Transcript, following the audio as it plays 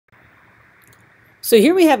So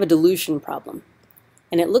here we have a dilution problem,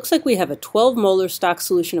 and it looks like we have a 12 molar stock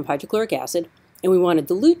solution of hydrochloric acid, and we want to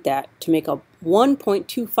dilute that to make a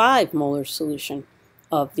 1.25 molar solution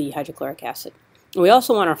of the hydrochloric acid. And we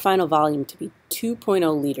also want our final volume to be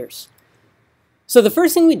 2.0 liters. So the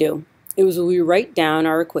first thing we do is we write down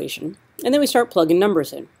our equation, and then we start plugging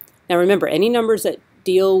numbers in. Now remember, any numbers that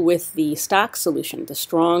deal with the stock solution, the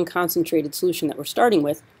strong concentrated solution that we're starting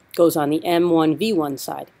with, goes on the M1V1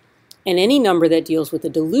 side. And any number that deals with the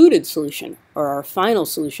diluted solution, or our final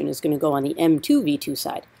solution, is going to go on the M2V2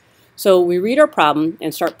 side. So we read our problem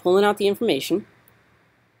and start pulling out the information.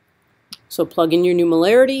 So plug in your new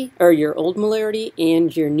molarity, or your old molarity,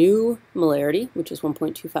 and your new molarity, which is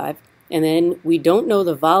 1.25. And then we don't know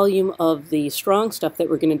the volume of the strong stuff that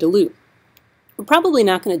we're going to dilute. We're probably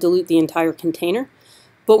not going to dilute the entire container,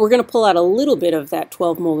 but we're going to pull out a little bit of that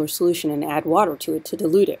 12 molar solution and add water to it to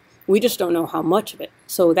dilute it. We just don't know how much of it.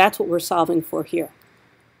 So that's what we're solving for here.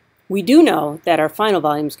 We do know that our final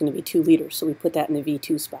volume is going to be 2 liters, so we put that in the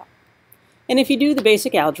V2 spot. And if you do the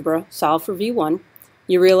basic algebra, solve for V1,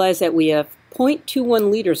 you realize that we have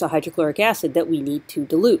 0.21 liters of hydrochloric acid that we need to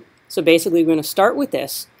dilute. So basically we're going to start with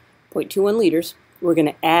this, 0.21 liters. We're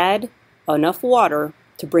going to add enough water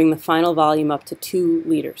to bring the final volume up to 2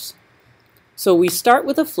 liters. So we start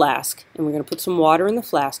with a flask, and we're going to put some water in the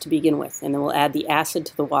flask to begin with, and then we'll add the acid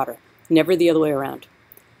to the water, never the other way around.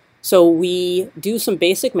 So we do some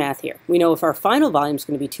basic math here. We know if our final volume is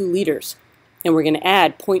going to be 2 liters, and we're going to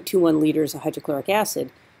add 0.21 liters of hydrochloric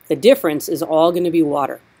acid, the difference is all going to be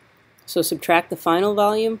water. So subtract the final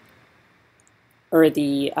volume, or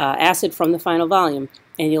the acid from the final volume,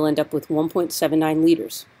 and you'll end up with 1.79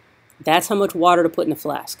 liters. That's how much water to put in the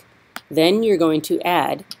flask. Then you're going to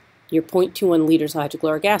add your 0.21 liters of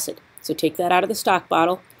hydrochloric acid. So take that out of the stock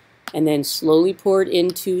bottle and then slowly pour it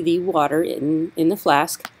into the water in the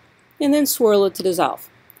flask and then swirl it to dissolve.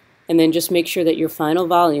 And then just make sure that your final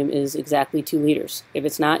volume is exactly 2 liters. If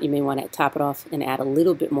it's not, you may want to top it off and add a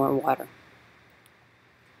little bit more water.